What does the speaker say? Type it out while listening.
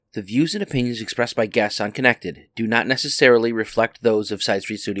The views and opinions expressed by guests on Connected do not necessarily reflect those of Side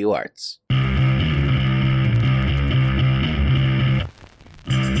Street Studio Arts.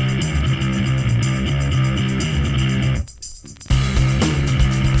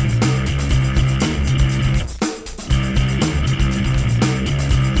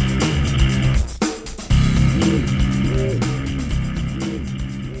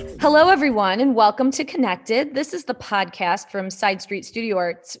 Hello, everyone, and welcome to Connected. This is the podcast from Side Street Studio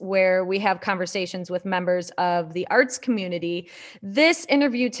Arts, where we have conversations with members of the arts community. This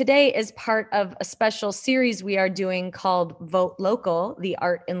interview today is part of a special series we are doing called Vote Local, the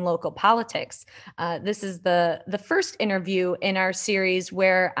Art in Local Politics. This is the first interview in our series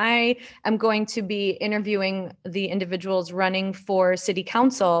where I am going to be interviewing the individuals running for City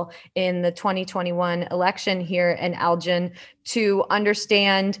Council in the 2021 election here in Elgin to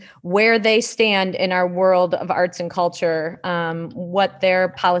understand where they stand in our world of arts and culture, what their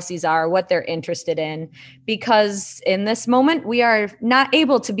policies are, what they're interested in. Because in this moment, we are not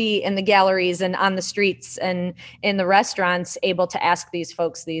able to be in the galleries and on the streets and in the restaurants able to ask these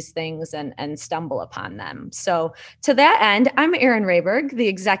folks these things and stumble upon them. So to that end, I'm Erin Rayberg, the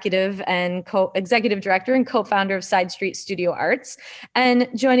executive director and co-founder of Side Street Studio Arts. And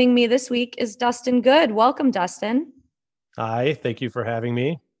joining me this week is Dustin Good. Welcome, Dustin. Hi, thank you for having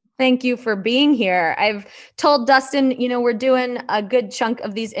me. Thank you for being here. I've told Dustin, we're doing a good chunk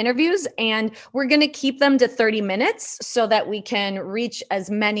of these interviews and we're going to keep them to 30 minutes so that we can reach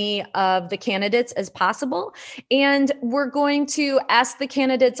as many of the candidates as possible. And we're going to ask the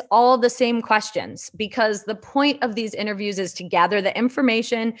candidates all the same questions because the point of these interviews is to gather the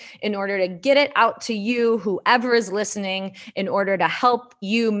information in order to get it out to you, whoever is listening, in order to help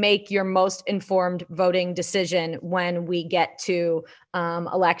you make your most informed voting decision when we get to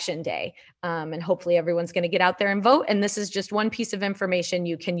election day. And hopefully everyone's going to get out there and vote. And this is just one piece of information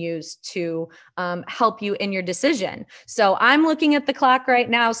you can use to help you in your decision. So I'm looking at the clock right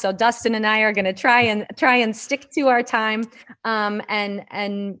now. So Dustin and I are going to try and stick to our time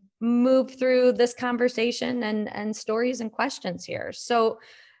and move through this conversation and stories and questions here. So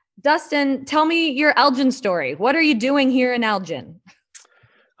Dustin, tell me your Elgin story. What are you doing here in Elgin?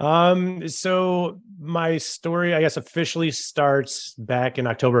 So my story, I guess, officially starts back in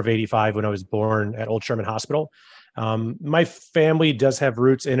October of '85 when I was born at Old Sherman Hospital. My family does have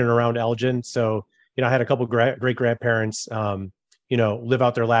roots in and around Elgin. So, I had a couple great grandparents, live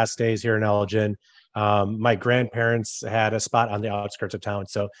out their last days here in Elgin. My grandparents had a spot on the outskirts of town.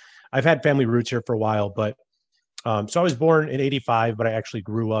 So I've had family roots here for a while, but, so I was born in '85, but I actually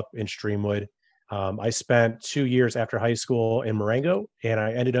grew up in Streamwood. I spent 2 years after high school in Marengo, and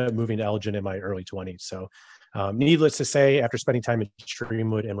I ended up moving to Elgin in my early 20s. So needless to say, after spending time in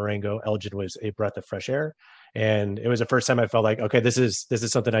Streamwood and Marengo, Elgin was a breath of fresh air. And it was the first time I felt like, okay, this is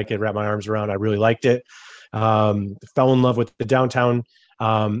something I could wrap my arms around. I really liked it. Fell in love with the downtown.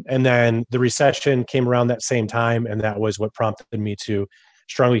 And then the recession came around that same time, and that was what prompted me to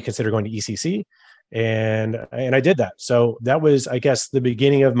strongly consider going to ECC. And I did that. So that was, I guess, the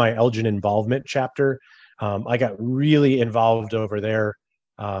beginning of my Elgin involvement chapter. I got really involved over there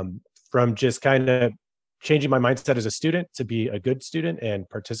from just kind of changing my mindset as a student to be a good student and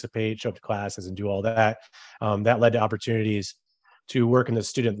participate, show up to classes and do all that. That led to opportunities to work in the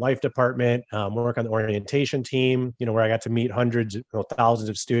student life department, work on the orientation team, where I got to meet hundreds, thousands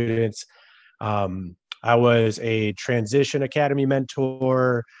of students. I was a transition academy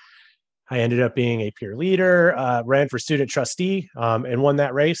mentor. I ended up being a peer leader, ran for student trustee, and won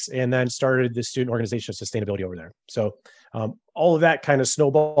that race, and then started the student organization of sustainability over there. So all of that kind of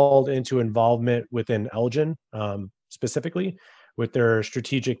snowballed into involvement within Elgin, specifically with their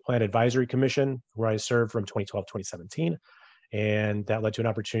Strategic Plan Advisory Commission, where I served from 2012 to 2017. And that led to an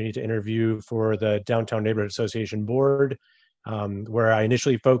opportunity to interview for the Downtown Neighborhood Association board, where I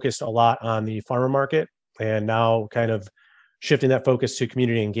initially focused a lot on the farmer market, and now kind of shifting that focus to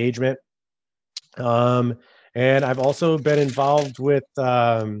community engagement. And I've also been involved with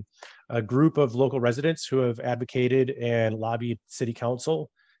a group of local residents who have advocated and lobbied City Council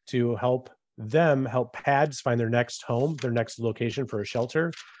to help PADS find their next home, their next location for a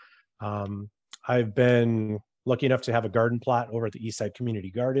shelter. I've been lucky enough to have a garden plot over at the Eastside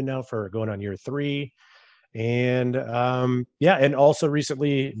Community Garden now for going on year 3. And and also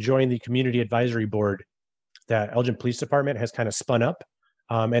recently joined the Community Advisory Board that Elgin Police Department has kind of spun up.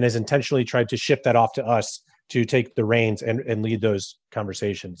 And has intentionally tried to shift that off to us to take the reins and lead those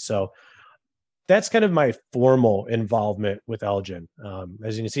conversations. So that's kind of my formal involvement with Elgin.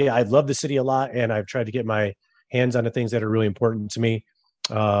 As you can see, I love the city a lot, and I've tried to get my hands on the things that are really important to me.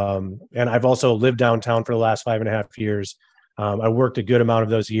 And I've also lived downtown for the last 5.5 years. I worked a good amount of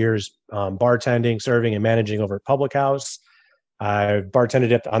those years bartending, serving, and managing over at Public House. I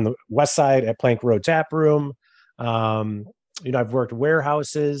bartended on the west side at Plank Road Tap Room. I've worked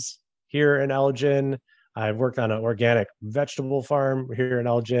warehouses here in Elgin. I've worked on an organic vegetable farm here in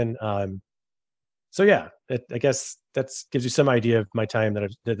Elgin. I guess that gives you some idea of my time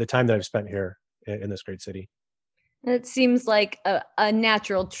the time that I've spent here in this great city. It seems like a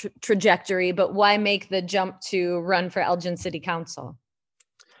natural trajectory, but why make the jump to run for Elgin City Council?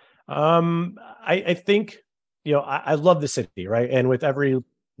 I think, I love the city, right? And with every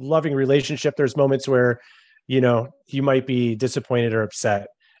loving relationship, there's moments where, you might be disappointed or upset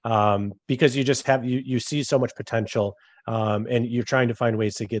because you just you see so much potential and you're trying to find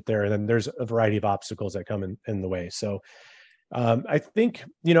ways to get there. And then there's a variety of obstacles that come in the way. So I think,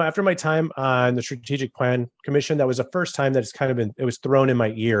 after my time on the Strategic Plan Commission, that was the first time that it was thrown in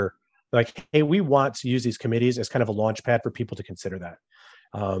my ear, like, hey, we want to use these committees as kind of a launch pad for people to consider that.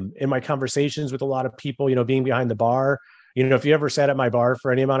 In my conversations with a lot of people, being behind the bar, if you ever sat at my bar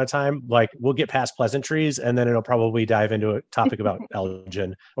for any amount of time, like, we'll get past pleasantries and then it'll probably dive into a topic about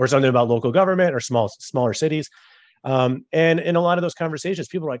Elgin or something about local government or smaller cities. And in a lot of those conversations,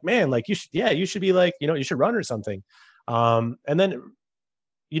 people are like, man, like, you should be like, you should run or something. And then,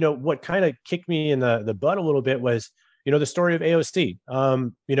 what kind of kicked me in the butt a little bit was, the story of AOC.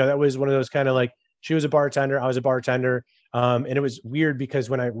 That was one of those kind of like, she was a bartender, I was a bartender. And it was weird because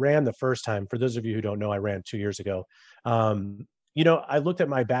when I ran the first time, for those of you who don't know, I ran 2 years ago. I looked at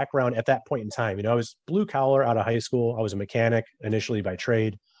my background at that point in time. I was blue collar out of high school. I was a mechanic initially by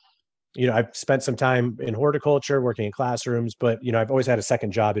trade. I've spent some time in horticulture, working in classrooms, but, I've always had a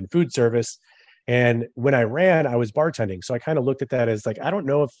second job in food service. And when I ran, I was bartending. So I kind of looked at that as like, I don't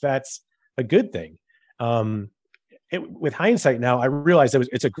know if that's a good thing. With hindsight now, I realize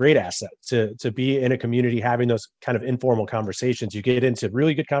it's a great asset to be in a community, having those kind of informal conversations. You get into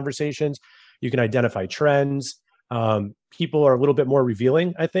really good conversations. You can identify trends. People are a little bit more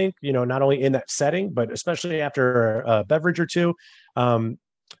revealing, I think, not only in that setting, but especially after a beverage or two.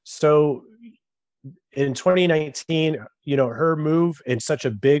 So in 2019, her move in such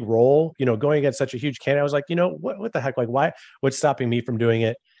a big role, going against such a huge candidate, I was like, what the heck? Like, why? What's stopping me from doing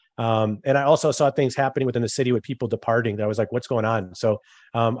it? And I also saw things happening within the city with people departing that I was like, what's going on? So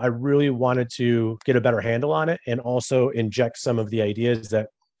I really wanted to get a better handle on it and also inject some of the ideas that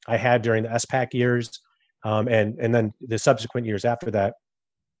I had during the SPAC years and then the subsequent years after that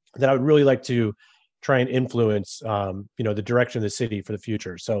I would really like to try and influence, the direction of the city for the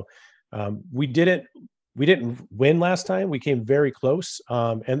future. So we didn't win last time. We came very close.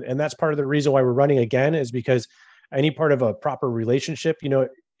 And that's part of the reason why we're running again, is because any part of a proper relationship,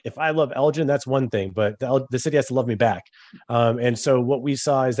 if I love Elgin, that's one thing, but the city has to love me back. And so what we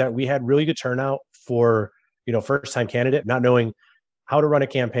saw is that we had really good turnout for, first time candidate, not knowing how to run a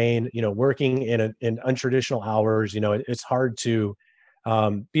campaign, working in untraditional hours. It's hard to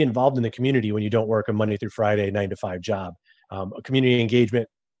be involved in the community when you don't work a Monday through Friday, 9 to 5 job. A community engagement,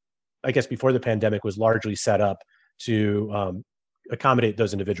 I guess before the pandemic, was largely set up to accommodate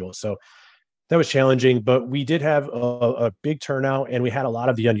those individuals. So that was challenging, but we did have a big turnout and we had a lot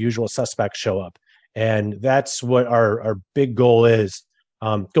of the unusual suspects show up. And that's what our big goal is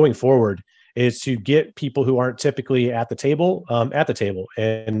going forward, is to get people who aren't typically at the table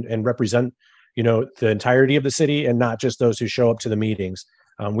and represent, the entirety of the city and not just those who show up to the meetings.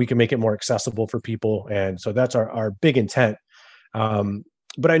 We can make it more accessible for people. And so that's our big intent.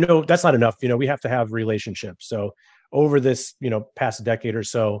 But I know that's not enough. We have to have relationships. So over this, past decade or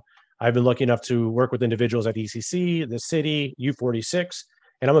so, I've been lucky enough to work with individuals at ECC, the city, U46,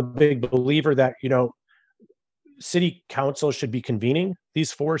 and I'm a big believer that, city council should be convening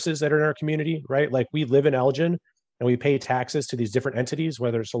these forces that are in our community, right? Like, we live in Elgin and we pay taxes to these different entities,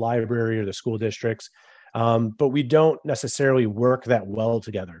 whether it's the library or the school districts, but we don't necessarily work that well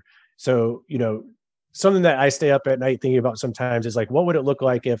together. So, something that I stay up at night thinking about sometimes is like, what would it look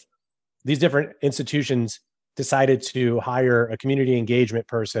like if these different institutions decided to hire a community engagement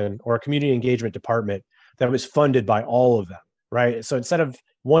person or a community engagement department that was funded by all of them, right? So instead of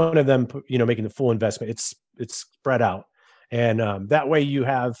one of them, making the full investment, it's spread out. And that way you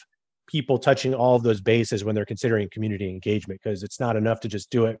have people touching all of those bases when they're considering community engagement, because it's not enough to just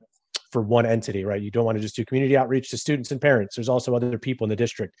do it for one entity, right? You don't want to just do community outreach to students and parents. There's also other people in the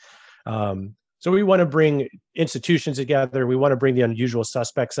district. So we want to bring institutions together. We want to bring the unusual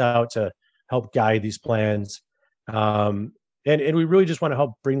suspects out to help guide these plans. And we really just want to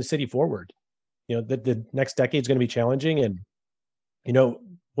help bring the city forward. The next decade is going to be challenging. And,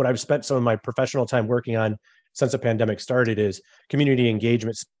 what I've spent some of my professional time working on since the pandemic started is community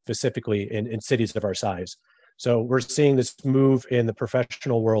engagement, specifically in cities of our size. So we're seeing this move in the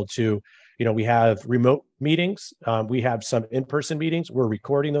professional world to, we have remote meetings, we have some in-person meetings, we're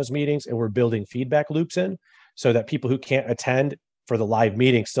recording those meetings, and we're building feedback loops in so that people who can't attend for the live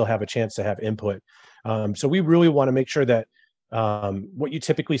meeting still have a chance to have input. So we really want to make sure that what you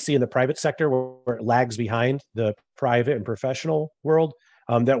typically see in the private sector, where it lags behind the private and professional world,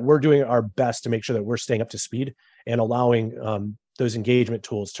 that we're doing our best to make sure that we're staying up to speed and allowing those engagement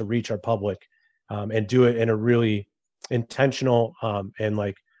tools to reach our public, and do it in a really intentional and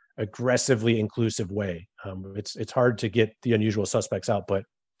like aggressively inclusive way. It's hard to get the unusual suspects out, but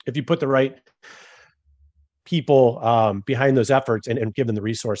if you put the right people behind those efforts and give them the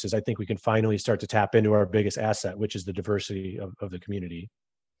resources, I think we can finally start to tap into our biggest asset, which is the diversity of the community.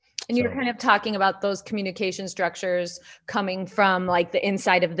 And you're kind of talking about those communication structures coming from like the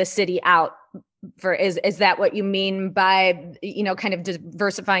inside of the city out. Is that what you mean by, kind of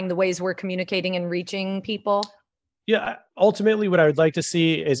diversifying the ways we're communicating and reaching people? Yeah, ultimately what I would like to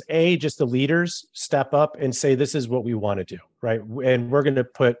see is just the leaders step up and say, this is what we want to do, right? And we're going to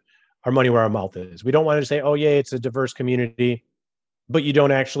put our money where our mouth is. We don't want to say, oh yeah, it's a diverse community, but you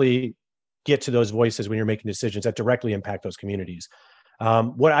don't actually get to those voices when you're making decisions that directly impact those communities.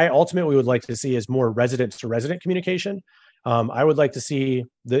 What I ultimately would like to see is more resident to resident communication. I would like to see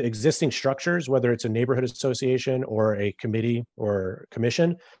the existing structures, whether it's a neighborhood association or a committee or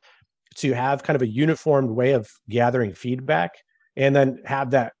commission, to have kind of a uniformed way of gathering feedback and then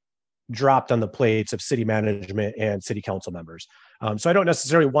have that dropped on the plates of city management and city council members. So I don't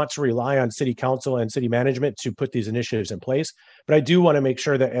necessarily want to rely on city council and city management to put these initiatives in place, but I do want to make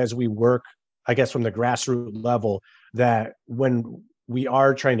sure that as we work, I guess, from the grassroots level, that when we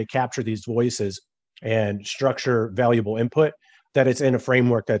are trying to capture these voices and structure valuable input, that it's in a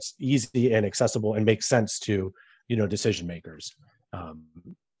framework that's easy and accessible and makes sense to, decision makers.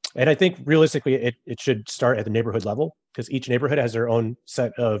 And I think realistically, it should start at the neighborhood level, because each neighborhood has their own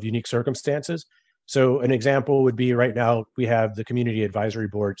set of unique circumstances. So an example would be, right now, we have the community advisory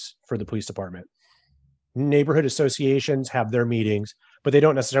boards for the police department. Neighborhood associations have their meetings, but they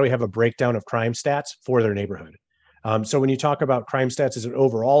don't necessarily have a breakdown of crime stats for their neighborhood. So when you talk about crime stats as an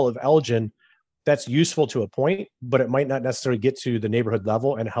overall of Elgin, that's useful to a point, but it might not necessarily get to the neighborhood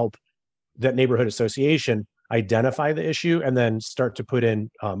level and help that neighborhood association identify the issue and then start to put in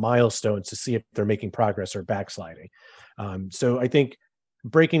milestones to see if they're making progress or backsliding. So I think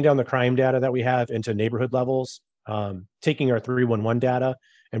breaking down the crime data that we have into neighborhood levels, taking our 311 data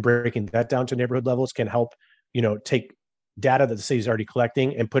and breaking that down to neighborhood levels can help, take data that the city is already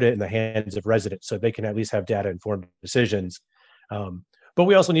collecting and put it in the hands of residents so they can at least have data informed decisions. But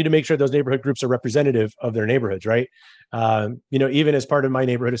we also need to make sure those neighborhood groups are representative of their neighborhoods, right? Even as part of my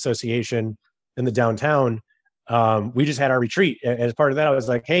neighborhood association in the downtown, we just had our retreat. And as part of that, I was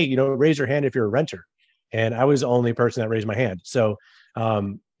like, hey, raise your hand if you're a renter. And I was the only person that raised my hand. So,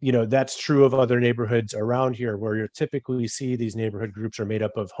 that's true of other neighborhoods around here, where you typically see these neighborhood groups are made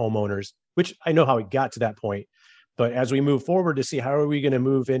up of homeowners, which I know how it got to that point. But as we move forward to see how are we going to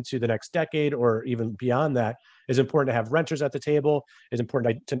move into the next decade or even beyond that, it's important to have renters at the table. It's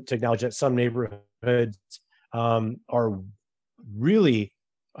important to acknowledge that some neighborhoods are really,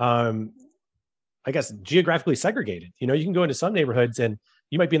 I guess, geographically segregated. You can go into some neighborhoods and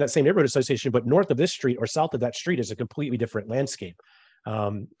you might be in that same neighborhood association, but north of this street or south of that street is a completely different landscape.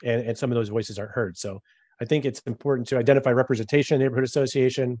 And some of those voices aren't heard. So I think it's important to identify representation in the neighborhood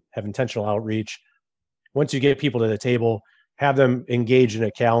association, have intentional outreach. Once you get people to the table, have them engage in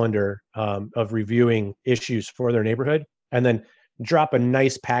a calendar of reviewing issues for their neighborhood, and then drop a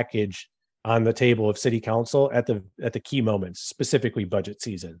nice package on the table of city council at the key moments, specifically budget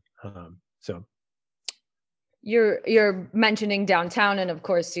season. So you're mentioning downtown, and of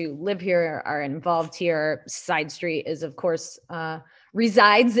course you live here, are involved here. Side Street is, of course,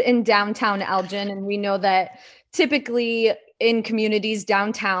 resides in downtown Elgin, and we know that typically in communities,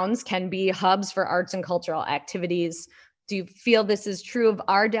 downtowns can be hubs for arts and cultural activities. Do you feel this is true of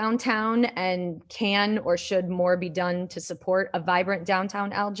our downtown, and can or should more be done to support a vibrant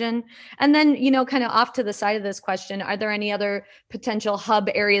downtown Elgin? And then, kind of off to the side of this question, are there any other potential hub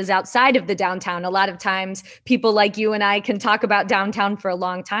areas outside of the downtown? A lot of times people like you and I can talk about downtown for a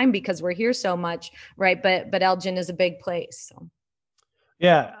long time because we're here so much, right? But Elgin is a big place. So.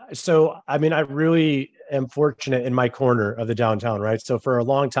 Yeah. So, I really am fortunate in my corner of the downtown, right? So for a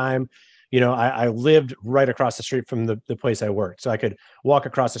long time, I lived right across the street from the place I worked. So I could walk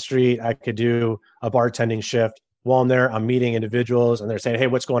across the street. I could do a bartending shift. While I'm there, I'm meeting individuals and they're saying, hey,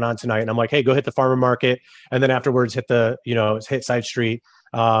 what's going on tonight? And I'm like, hey, go hit the farmer market. And then afterwards hit hit Side Street.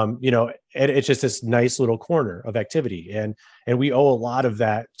 And it's just this nice little corner of activity. And we owe a lot of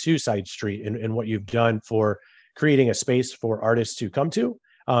that to Side Street and what you've done for creating a space for artists to come to.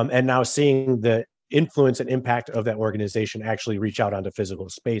 And now seeing the influence and impact of that organization actually reach out onto physical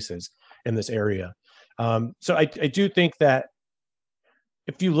spaces in this area. So I do think that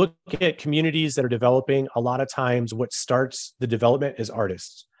if you look at communities that are developing, a lot of times what starts the development is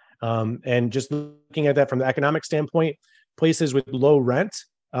artists. And just looking at that from the economic standpoint, places with low rent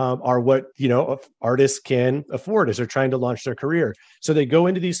are what artists can afford as they're trying to launch their career. So they go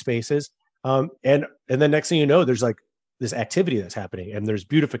into these spaces, and then next thing you know, there's like this activity that's happening, and there's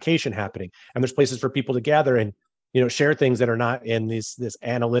beautification happening, and there's places for people to gather and share things that are not in this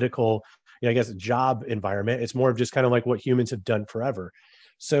analytical, I guess, job environment. It's more of just kind of like what humans have done forever.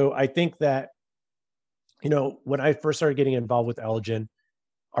 So I think that when I first started getting involved with Elgin,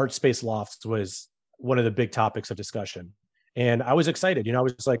 Art Space Lofts was one of the big topics of discussion. And I was excited. I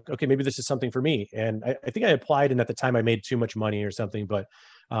was like, okay, maybe this is something for me. And I think I applied, and at the time I made too much money or something. But,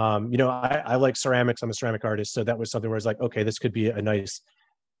 I like ceramics. I'm a ceramic artist. So that was something where I was like, okay, this could be a nice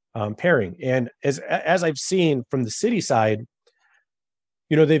pairing. And as I've seen from the city side,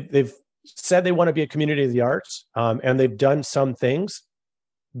 they've said they want to be a community of the arts, and they've done some things.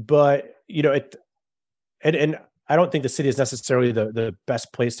 But, and I don't think the city is necessarily the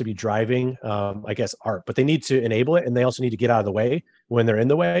best place to be driving, I guess, art, but they need to enable it, and they also need to get out of the way when they're in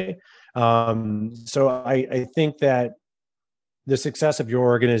the way. So I think that the success of your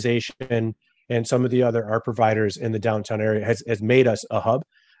organization and some of the other art providers in the downtown area has made us a hub.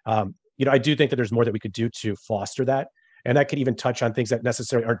 I do think that there's more that we could do to foster that. And that could even touch on things that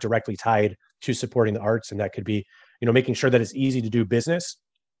necessarily aren't directly tied to supporting the arts. And that could be, making sure that it's easy to do business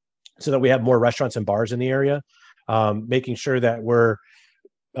so that we have more restaurants and bars in the area. Making sure that we're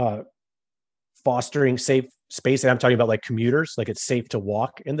fostering safe space. And I'm talking about like commuters, like it's safe to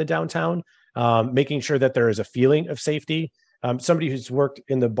walk in the downtown, making sure that there is a feeling of safety. Somebody who's worked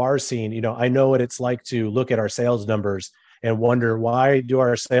in the bar scene, I know what it's like to look at our sales numbers and wonder, why do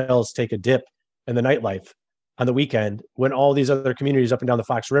our sales take a dip in the nightlife on the weekend when all these other communities up and down the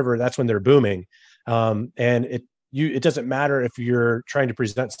Fox River, that's when they're booming. And it doesn't matter if you're trying to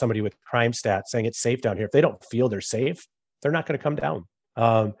present somebody with crime stats saying it's safe down here. If they don't feel they're safe, they're not going to come down.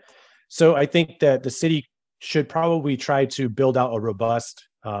 So I think that the city should probably try to build out a robust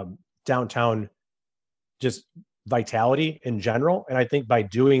downtown just vitality in general. And I think by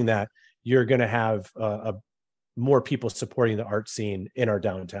doing that, you're going to have more people supporting the art scene in our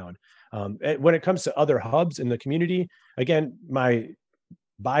downtown. When it comes to other hubs in the community, again, my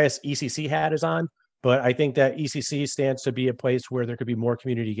bias ECC hat is on. But I think that ECC stands to be a place where there could be more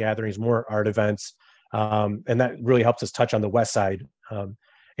community gatherings, more art events, and that really helps us touch on the west side.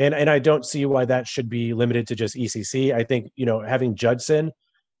 And I don't see why that should be limited to just ECC. I think having Judson,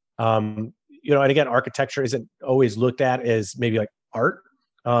 and again, architecture isn't always looked at as maybe like art,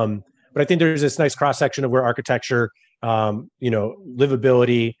 but I think there's this nice cross section of where architecture,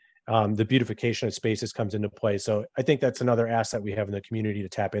 livability, the beautification of spaces comes into play. So I think that's another asset we have in the community to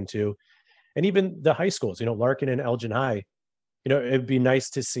tap into. And even the high schools, Larkin and Elgin High, it'd be nice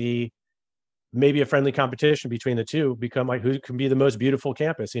to see maybe a friendly competition between the two become like who can be the most beautiful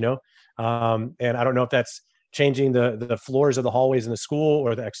campus, and I don't know if that's changing the floors of the hallways in the school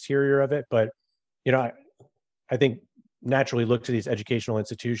or the exterior of it, but, I think naturally look to these educational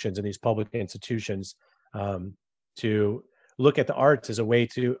institutions and these public institutions to look at the arts as a way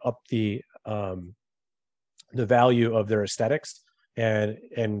to up the value of their aesthetics and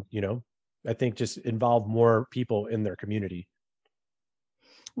I think just involve more people in their community.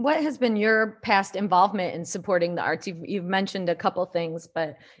 What has been your past involvement in supporting the arts? You've mentioned a couple things,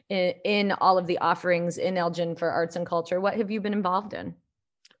 but in all of the offerings in Elgin for arts and culture, what have you been involved in?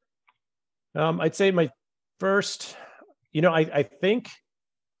 I'd say my first, I think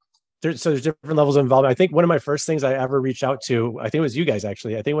there's different levels of involvement. I think one of my first things I ever reached out to, I think it was you guys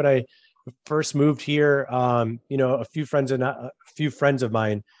actually. I think when I first moved here, a few friends of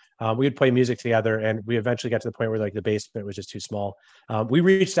mine, we would play music together, and we eventually got to the point where like the basement was just too small. We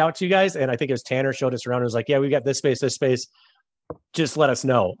reached out to you guys, and I think it was Tanner showed us around and was like, yeah, we got this space, just let us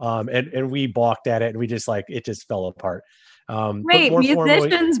know. And we balked at it, and we just it just fell apart. Wait,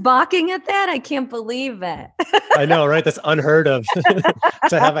 musicians balking at that? I can't believe it. I know, right? That's unheard of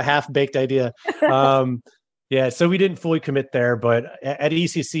to have a half-baked idea. Yeah, so we didn't fully commit there, but at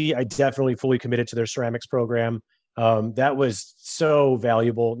ECC, I definitely fully committed to their ceramics program. That was so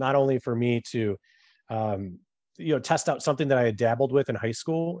valuable, not only for me to, test out something that I had dabbled with in high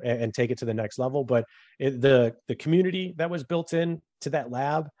school and take it to the next level, but the community that was built in to that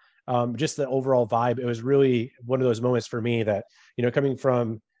lab, just the overall vibe. It was really one of those moments for me that, coming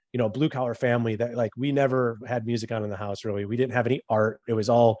from, a blue collar family, that like we never had music on in the house, really. We didn't have any art. It was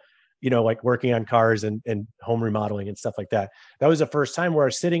all, like working on cars and home remodeling and stuff like that. That was the first time where I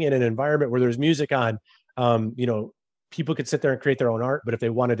was sitting in an environment where there's music on. People could sit there and create their own art, but if they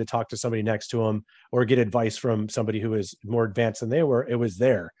wanted to talk to somebody next to them or get advice from somebody who was more advanced than they were, it was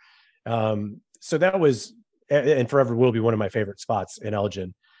there. So that was, and forever will be, one of my favorite spots in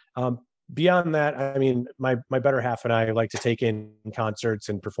Elgin. Beyond that, I mean, my better half and I like to take in concerts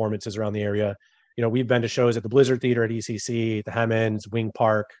and performances around the area. We've been to shows at the Blizzard Theater at ECC, the Hemmons, Wing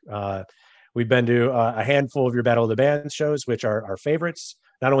Park. We've been to a handful of your Battle of the Bands shows, which are our favorites,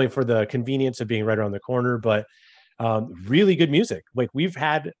 not only for the convenience of being right around the corner, but really good music. Like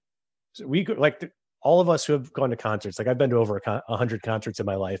all of us who have gone to concerts, like I've been to over 100 concerts in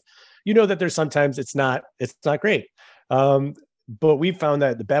my life, that there's sometimes it's not great. But we've found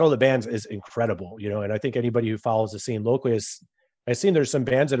that the Battle of the Bands is incredible, and I think anybody who follows the scene locally I've seen there's some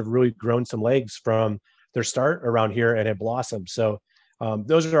bands that have really grown some legs from their start around here and have blossomed. So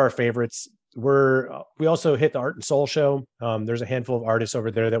those are our favorites. We also hit the Art and Soul show. There's a handful of artists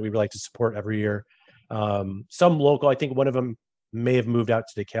over there that we like to support every year. Some local, I think one of them may have moved out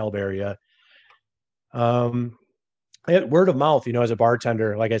to the DeKalb area. Word of mouth, as a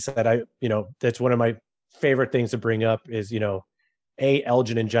bartender, like I said, that's one of my favorite things to bring up is,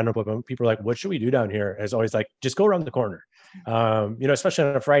 Elgin in general, but when people are like, what should we do down here? It's always like, just go around the corner. Especially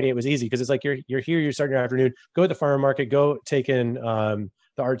on a Friday, it was easy because it's like, you're here, you're starting your afternoon, go to the farmer market, go take in the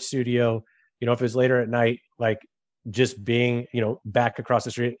art studio. If it's later at night, like just being, back across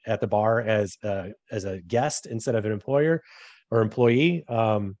the street at the bar as a guest instead of an employer or employee,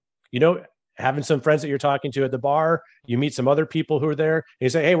 having some friends that you're talking to at the bar, you meet some other people who are there and you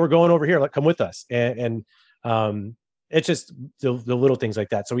say, hey, we're going over here, like come with us. And it's just the little things like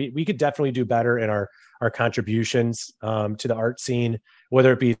that. So we could definitely do better in our contributions to the art scene,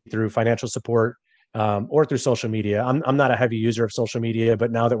 whether it be through financial support or through social media. I'm not a heavy user of social media,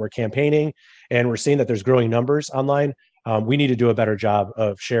 but now that we're campaigning and we're seeing that there's growing numbers online, we need to do a better job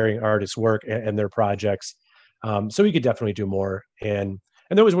of sharing artists' work and their projects. So we could definitely do more. And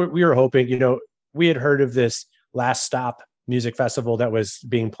that was what we were hoping. We had heard of this Last Stop music festival that was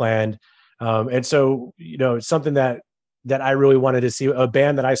being planned. And so, something that I really wanted to see, a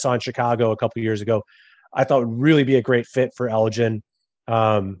band that I saw in Chicago a couple of years ago, I thought would really be a great fit for Elgin.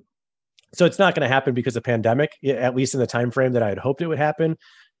 So it's not going to happen because of pandemic, at least in the time frame that I had hoped it would happen.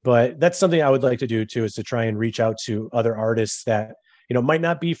 But that's something I would like to do too, is to try and reach out to other artists that, might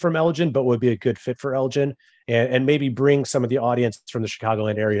not be from Elgin, but would be a good fit for Elgin, and maybe bring some of the audience from the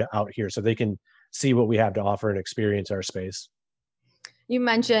Chicagoland area out here so they can see what we have to offer and experience our space. You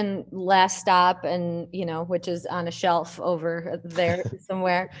mentioned Last Stop, and which is on a shelf over there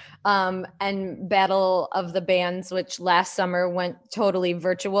somewhere, and Battle of the Bands, which last summer went totally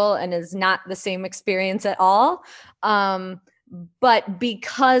virtual and is not the same experience at all. But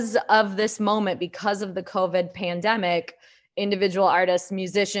because of this moment, because of the COVID pandemic, individual artists,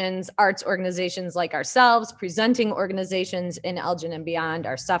 musicians, arts organizations like ourselves, presenting organizations in Elgin and beyond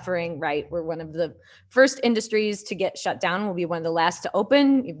are suffering, right? We're one of the first industries to get shut down. We'll be one of the last to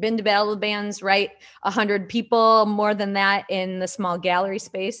open. You've been to Battle of the Bands, right? 100 people, more than that in the small gallery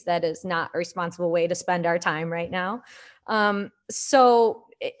space. That is not a responsible way to spend our time right now. So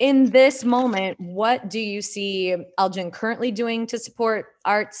in this moment, what do you see Elgin currently doing to support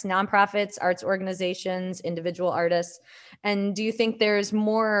arts, nonprofits, arts organizations, individual artists? And do you think there's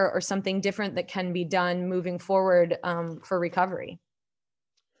more or something different that can be done moving forward for recovery?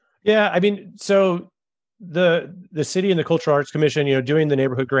 Yeah, I mean, so the city and the Cultural Arts Commission, doing the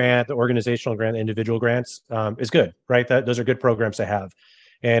neighborhood grant, the organizational grant, the individual grants is good, right? Those are good programs to have.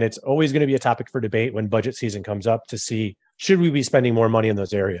 And it's always going to be a topic for debate when budget season comes up to see, should we be spending more money in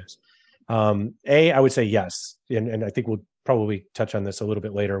those areas? I would say yes. And I think we'll probably touch on this a little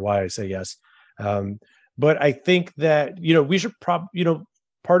bit later, why I say yes. But I think that, we should part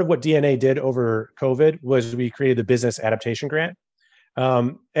of what DNA did over COVID was we created the business adaptation grant.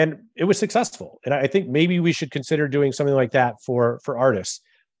 And it was successful. And I think maybe we should consider doing something like that for artists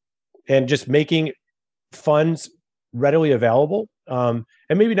and just making funds readily available. And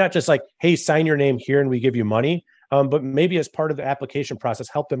maybe not just like, hey, sign your name here and we give you money. But maybe as part of the application process,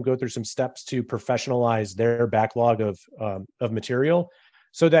 help them go through some steps to professionalize their backlog of material,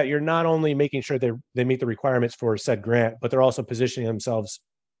 so that you're not only making sure they meet the requirements for said grant, but they're also positioning themselves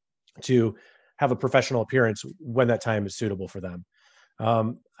to have a professional appearance when that time is suitable for them.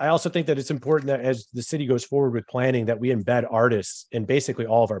 I also think that it's important that as the city goes forward with planning, that we embed artists in basically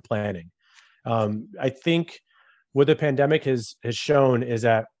all of our planning. I think what the pandemic has shown is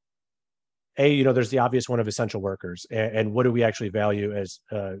that there's the obvious one of essential workers, and what do we actually value as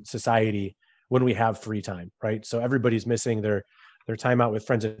a society when we have free time, right? So everybody's missing their time out with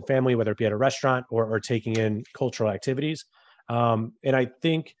friends and family, whether it be at a restaurant or taking in cultural activities. And I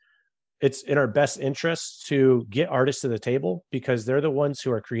think it's in our best interest to get artists to the table, because they're the ones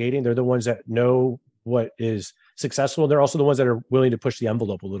who are creating. They're the ones that know what is successful. And they're also the ones that are willing to push the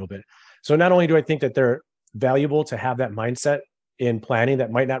envelope a little bit. So not only do I think that they're valuable to have that mindset in planning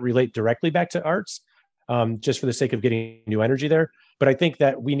that might not relate directly back to arts, just for the sake of getting new energy there, but I think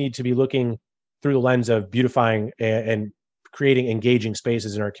that we need to be looking through the lens of beautifying and creating engaging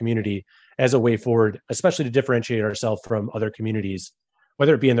spaces in our community as a way forward, especially to differentiate ourselves from other communities,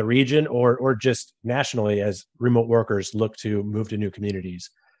 whether it be in the region or just nationally, as remote workers look to move to new communities.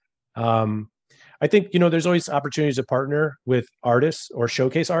 I think, there's always opportunities to partner with artists or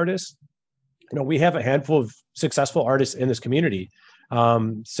showcase artists. We have a handful of successful artists in this community.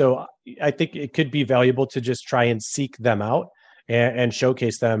 So I think it could be valuable to just try and seek them out and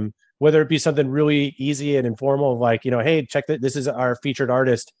showcase them, whether it be something really easy and informal, like, hey, check that this is our featured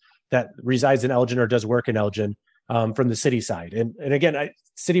artist that resides in Elgin or does work in Elgin, from the city side. And again,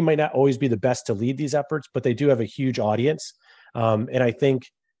 city might not always be the best to lead these efforts, but they do have a huge audience. And I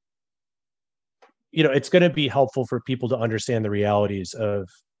think, it's going to be helpful for people to understand the realities of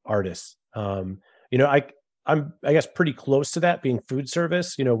artists. I'm, I guess, pretty close to that, being food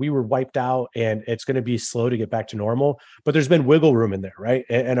service. We were wiped out, and it's going to be slow to get back to normal, but there's been wiggle room in there, right?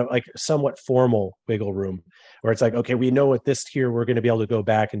 And like somewhat formal wiggle room where it's like, okay, we know what this here, we're going to be able to go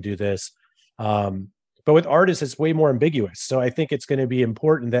back and do this. But with artists, it's way more ambiguous. So I think it's going to be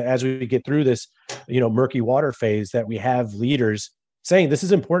important that as we get through this, murky water phase, that we have leaders saying, this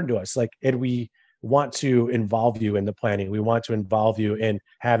is important to us. Like, and we want to involve you in the planning. We want to involve you in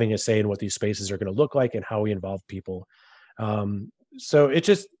having a say in what these spaces are going to look like and how we involve people. So it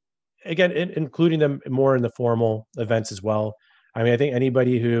just, again, including them more in the formal events as well. I mean, I think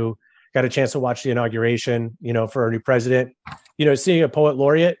anybody who got a chance to watch the inauguration, for our new president, seeing a poet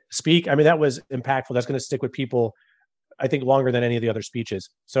laureate speak, I mean, that was impactful. That's going to stick with people, I think, longer than any of the other speeches.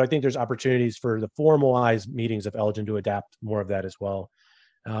 So I think there's opportunities for the formalized meetings of Elgin to adapt more of that as well.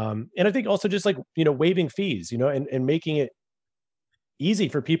 And I think also just like, waiving fees, and making it easy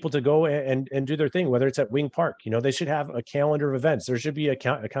for people to go and do their thing, whether it's at Wing Park. They should have a calendar of events. There should be a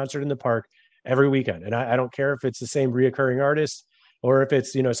concert in the park every weekend. And I don't care if it's the same reoccurring artist or if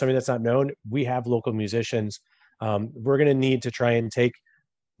it's, somebody that's not known. We have local musicians. We're going to need to try and take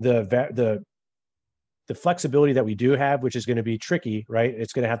the flexibility that we do have, which is going to be tricky, right?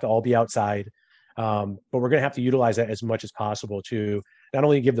 It's going to have to all be outside. But we're going to have to utilize that as much as possible to not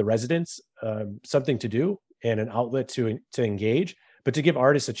only give the residents something to do and an outlet to engage, but to give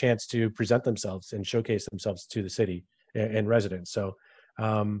artists a chance to present themselves and showcase themselves to the city and residents. So,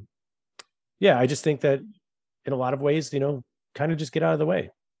 I just think that in a lot of ways, kind of just get out of the way,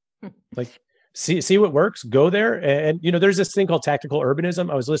 like see what works, go there. And, there's this thing called tactical urbanism.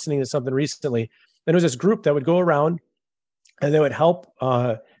 I was listening to something recently, and it was this group that would go around and they would help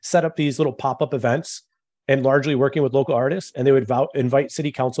set up these little pop-up events, and largely working with local artists. And they would invite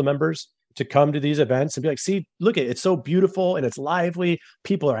city council members to come to these events and be like, see, look, it's so beautiful and it's lively.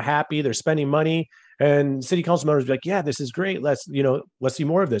 People are happy. They're spending money. And city council members would be like, yeah, this is great. Let's see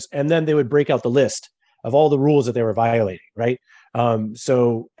more of this. And then they would break out the list of all the rules that they were violating. Right.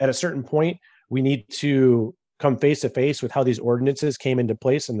 So at a certain point, we need to come face to face with how these ordinances came into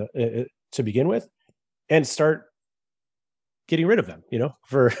place to begin with, and start getting rid of them,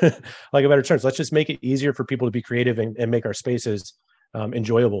 for like a better term. So let's just make it easier for people to be creative and make our spaces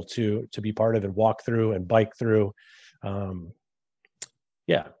enjoyable to be part of and walk through and bike through. I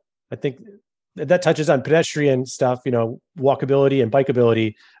think that touches on pedestrian stuff, walkability and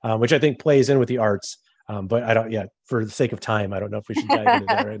bikeability, which I think plays in with the arts. But I don't, for the sake of time, I don't know if we should dive into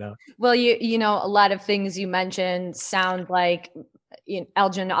that right now. Well, a lot of things you mentioned sound like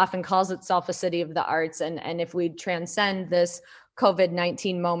Elgin often calls itself a city of the arts. And if we transcend this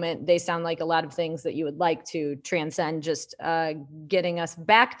COVID-19 moment, they sound like a lot of things that you would like to transcend, just getting us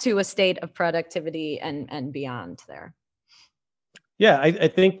back to a state of productivity and beyond there. Yeah, I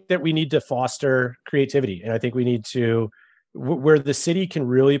think that we need to foster creativity. And I think we need to, where the city can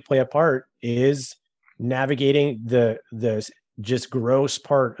really play a part is navigating the just gross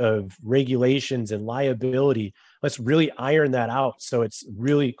part of regulations and liability. Let's really iron that out so it's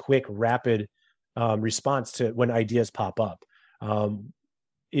really quick, rapid response to when ideas pop up. And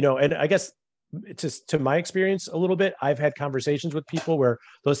I guess to my experience a little bit, I've had conversations with people where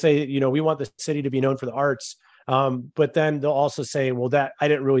they'll say, we want the city to be known for the arts. But then they'll also say, well, that I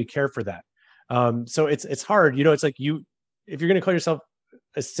didn't really care for that. So it's hard, it's like if you're going to call yourself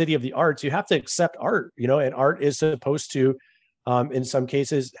a city of the arts, you have to accept art, and art is supposed to, in some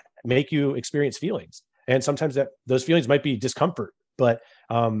cases, make you experience feelings. And sometimes those feelings might be discomfort, but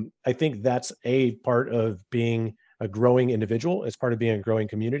I think that's a part of being a growing individual. It's part of being a growing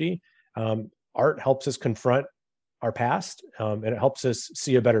community. Art helps us confront our past, and it helps us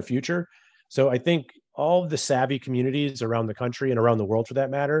see a better future. So I think all of the savvy communities around the country and around the world, for that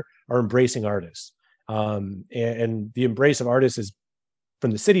matter, are embracing artists. And the embrace of artists is,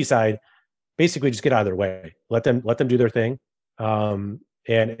 from the city side, basically just get out of their way. Let them do their thing,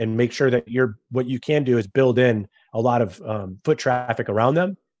 and make sure that what you can do is build in a lot of foot traffic around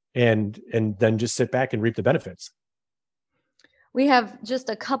them, and then just sit back and reap the benefits. We have just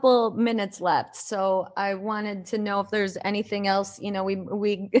a couple minutes left, so I wanted to know if there's anything else.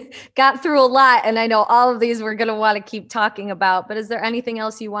 We got through a lot, and I know all of these we're going to want to keep talking about, but is there anything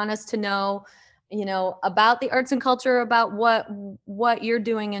else you want us to know, about the arts and culture, about what you're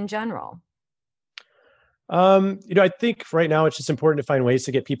doing in general? I think right now it's just important to find ways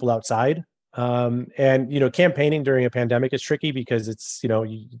to get people outside. And campaigning during a pandemic is tricky because it's,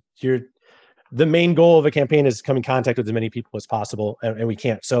 the main goal of a campaign is to come in contact with as many people as possible, and we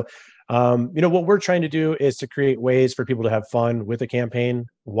can't. So, what we're trying to do is to create ways for people to have fun with a campaign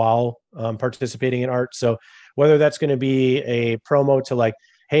while participating in art. So whether that's going to be a promo to like,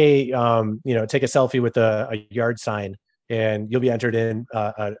 hey, take a selfie with a yard sign, and you'll be entered in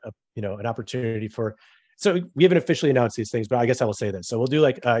an opportunity for. So we haven't officially announced these things, but I guess I will say this. So we'll do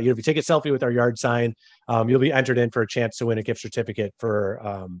like, if you take a selfie with our yard sign, you'll be entered in for a chance to win a gift certificate for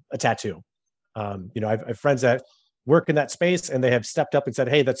a tattoo. I have friends that work in that space, and they have stepped up and said,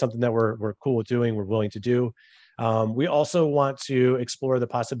 hey, that's something that we're cool with doing. We're willing to do. We also want to explore the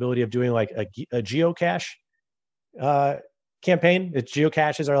possibility of doing like a geocache campaign.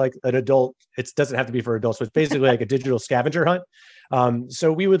 Geocaches are like an adult. It doesn't have to be for adults, but it's basically like a digital scavenger hunt.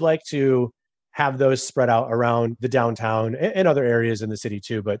 So we would like to have those spread out around the downtown and other areas in the city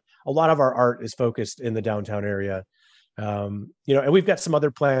too. But a lot of our art is focused in the downtown area. And we've got some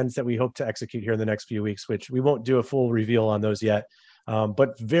other plans that we hope to execute here in the next few weeks, which we won't do a full reveal on those yet,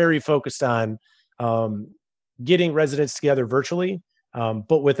 but very focused on getting residents together virtually,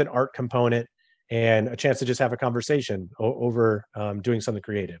 but with an art component and a chance to just have a conversation over doing something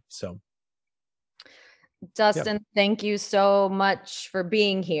creative. So. Dustin, Thank you so much for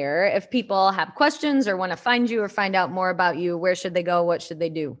being here. If people have questions or want to find you or find out more about you, where should they go? What should they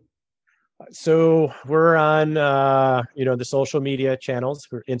do? So we're on, the social media channels.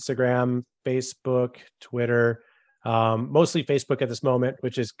 We're Instagram, Facebook, Twitter, mostly Facebook at this moment,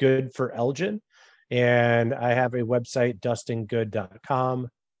 which is Good for Elgin. And I have a website, dustingood.com.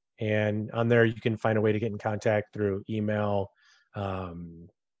 And on there, you can find a way to get in contact through email.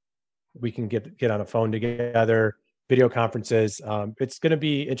 We can get on a phone together, video conferences. It's going to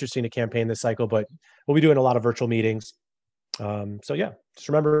be interesting to campaign this cycle, but we'll be doing a lot of virtual meetings. Just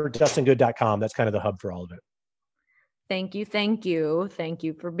remember dustingood.com. That's kind of the hub for all of it. Thank you. Thank you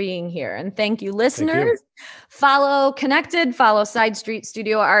for being here. And thank you, listeners. Follow Connected, follow Side Street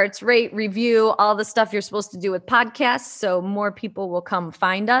Studio Arts, rate, review, all the stuff you're supposed to do with podcasts, so more people will come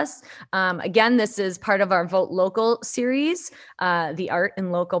find us. Again, this is part of our Vote Local series, the art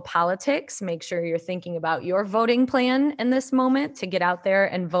and local politics. Make sure you're thinking about your voting plan in this moment to get out there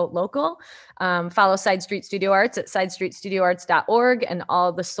and vote local. Follow Side Street Studio Arts at sidestreetstudioarts.org and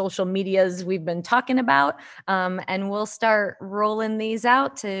all the social medias we've been talking about. And we'll start rolling these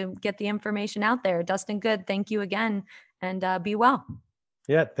out to get the information out there. Dustin Good, thank you again, and be well.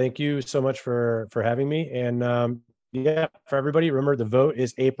 Yeah, thank you so much for having me. And for everybody, remember the vote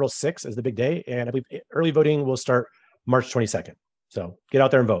is April 6th is the big day. And I believe early voting will start March 22nd. So get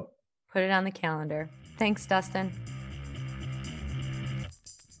out there and vote. Put it on the calendar. Thanks, Dustin.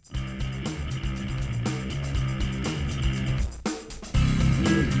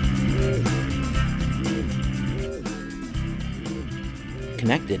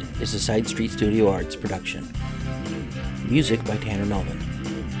 Connected is a Side Street Studio Arts production. Music by Tanner Melvin.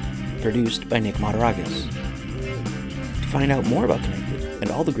 Produced by Nick Mataragas. To find out more about Connected and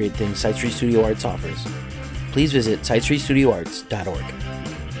all the great things Side Street Studio Arts offers, please visit sidestreetstudioarts.org.